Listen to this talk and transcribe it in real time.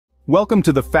Welcome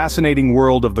to the fascinating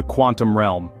world of the quantum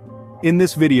realm. In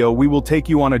this video we will take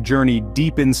you on a journey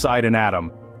deep inside an atom,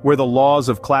 where the laws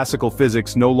of classical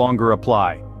physics no longer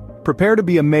apply. Prepare to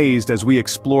be amazed as we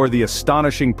explore the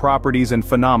astonishing properties and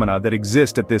phenomena that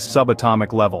exist at this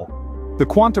subatomic level. The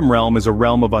quantum realm is a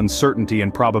realm of uncertainty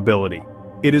and probability.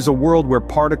 It is a world where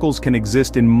particles can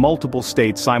exist in multiple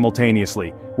states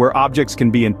simultaneously, where objects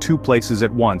can be in two places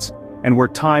at once, and where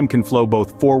time can flow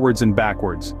both forwards and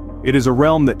backwards. It is a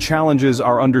realm that challenges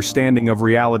our understanding of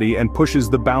reality and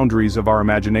pushes the boundaries of our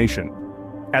imagination.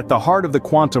 At the heart of the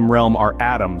quantum realm are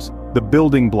atoms, the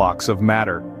building blocks of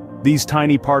matter. These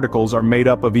tiny particles are made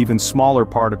up of even smaller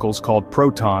particles called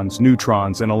protons,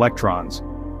 neutrons, and electrons.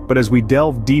 But as we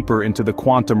delve deeper into the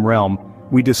quantum realm,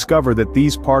 we discover that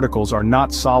these particles are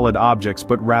not solid objects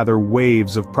but rather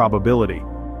waves of probability.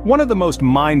 One of the most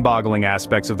mind-boggling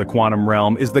aspects of the quantum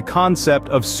realm is the concept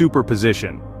of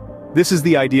superposition. This is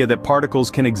the idea that particles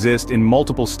can exist in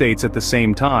multiple states at the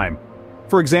same time.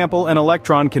 For example, an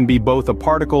electron can be both a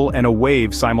particle and a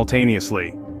wave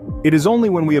simultaneously. It is only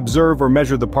when we observe or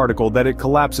measure the particle that it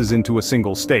collapses into a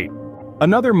single state.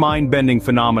 Another mind-bending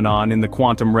phenomenon in the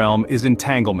quantum realm is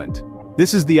entanglement.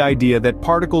 This is the idea that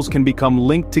particles can become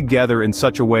linked together in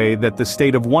such a way that the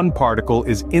state of one particle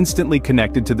is instantly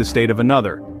connected to the state of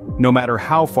another, no matter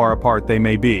how far apart they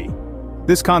may be.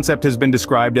 This concept has been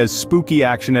described as spooky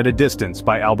action at a distance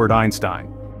by Albert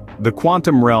Einstein. The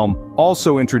quantum realm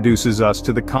also introduces us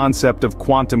to the concept of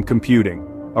quantum computing,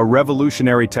 a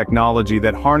revolutionary technology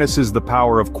that harnesses the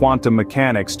power of quantum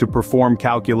mechanics to perform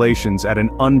calculations at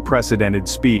an unprecedented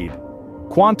speed.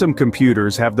 Quantum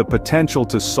computers have the potential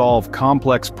to solve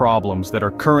complex problems that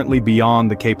are currently beyond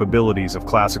the capabilities of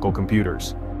classical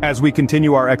computers. As we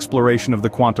continue our exploration of the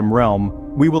quantum realm,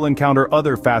 we will encounter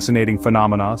other fascinating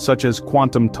phenomena such as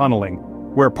quantum tunneling,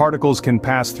 where particles can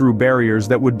pass through barriers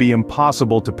that would be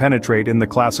impossible to penetrate in the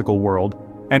classical world,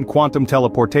 and quantum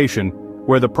teleportation,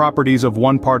 where the properties of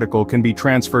one particle can be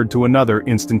transferred to another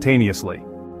instantaneously.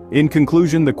 In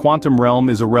conclusion, the quantum realm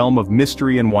is a realm of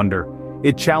mystery and wonder.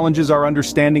 It challenges our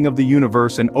understanding of the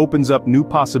universe and opens up new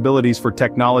possibilities for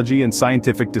technology and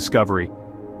scientific discovery.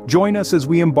 Join us as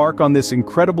we embark on this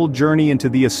incredible journey into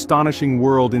the astonishing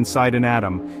world inside an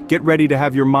atom. Get ready to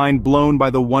have your mind blown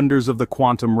by the wonders of the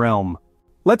quantum realm.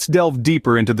 Let's delve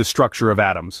deeper into the structure of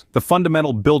atoms, the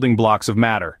fundamental building blocks of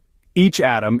matter. Each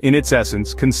atom, in its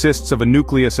essence, consists of a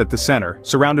nucleus at the center,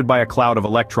 surrounded by a cloud of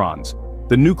electrons.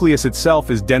 The nucleus itself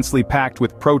is densely packed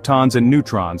with protons and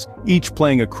neutrons, each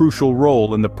playing a crucial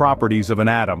role in the properties of an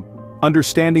atom.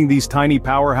 Understanding these tiny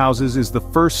powerhouses is the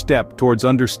first step towards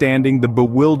understanding the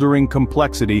bewildering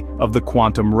complexity of the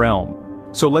quantum realm.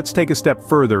 So let's take a step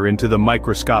further into the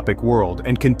microscopic world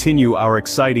and continue our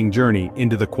exciting journey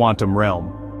into the quantum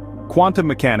realm. Quantum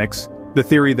mechanics, the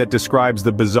theory that describes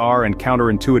the bizarre and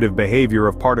counterintuitive behavior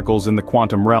of particles in the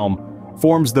quantum realm,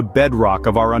 forms the bedrock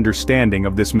of our understanding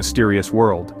of this mysterious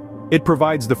world. It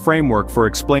provides the framework for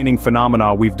explaining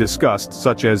phenomena we've discussed,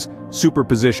 such as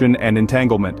superposition and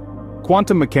entanglement.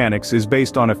 Quantum mechanics is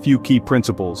based on a few key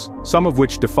principles, some of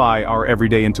which defy our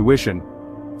everyday intuition.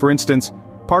 For instance,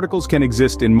 particles can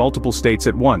exist in multiple states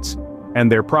at once,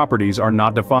 and their properties are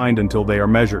not defined until they are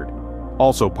measured.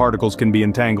 Also, particles can be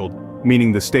entangled,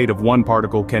 meaning the state of one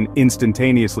particle can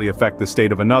instantaneously affect the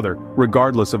state of another,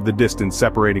 regardless of the distance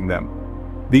separating them.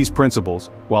 These principles,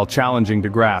 while challenging to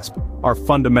grasp, are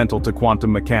fundamental to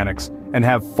quantum mechanics and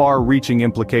have far-reaching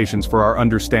implications for our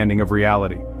understanding of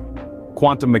reality.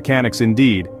 Quantum mechanics,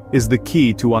 indeed, is the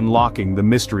key to unlocking the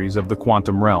mysteries of the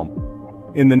quantum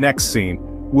realm. In the next scene,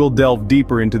 we'll delve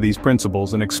deeper into these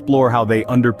principles and explore how they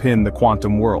underpin the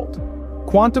quantum world.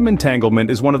 Quantum entanglement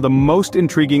is one of the most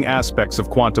intriguing aspects of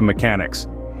quantum mechanics.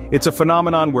 It's a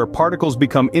phenomenon where particles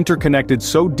become interconnected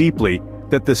so deeply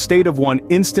that the state of one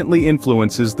instantly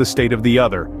influences the state of the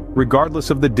other, regardless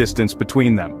of the distance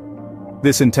between them.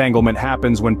 This entanglement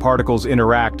happens when particles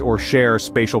interact or share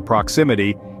spatial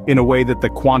proximity in a way that the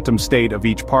quantum state of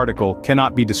each particle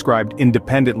cannot be described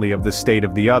independently of the state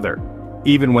of the other,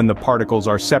 even when the particles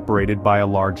are separated by a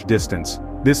large distance.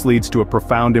 This leads to a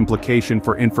profound implication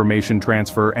for information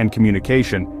transfer and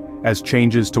communication, as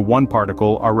changes to one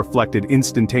particle are reflected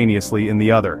instantaneously in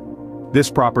the other. This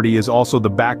property is also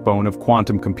the backbone of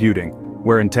quantum computing,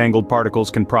 where entangled particles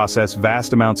can process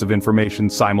vast amounts of information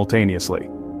simultaneously.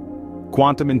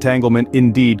 Quantum entanglement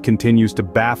indeed continues to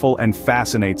baffle and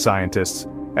fascinate scientists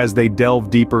as they delve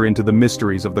deeper into the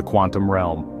mysteries of the quantum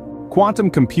realm. Quantum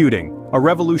computing, a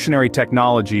revolutionary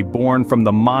technology born from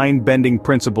the mind-bending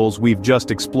principles we've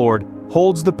just explored,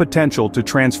 holds the potential to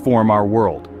transform our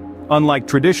world. Unlike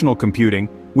traditional computing,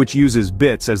 which uses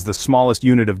bits as the smallest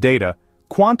unit of data,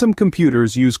 Quantum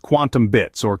computers use quantum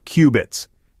bits, or qubits.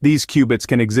 These qubits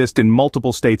can exist in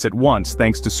multiple states at once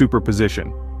thanks to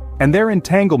superposition. And their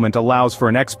entanglement allows for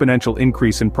an exponential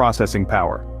increase in processing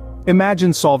power.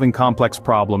 Imagine solving complex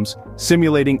problems,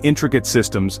 simulating intricate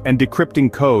systems, and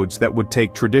decrypting codes that would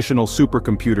take traditional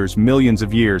supercomputers millions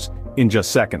of years in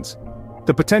just seconds.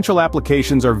 The potential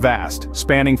applications are vast,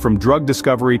 spanning from drug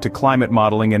discovery to climate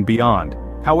modeling and beyond.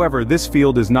 However, this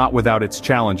field is not without its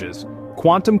challenges.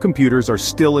 Quantum computers are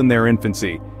still in their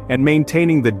infancy, and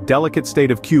maintaining the delicate state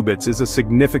of qubits is a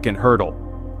significant hurdle.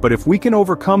 But if we can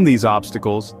overcome these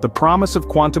obstacles, the promise of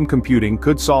quantum computing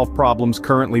could solve problems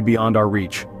currently beyond our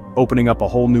reach, opening up a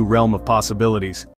whole new realm of possibilities.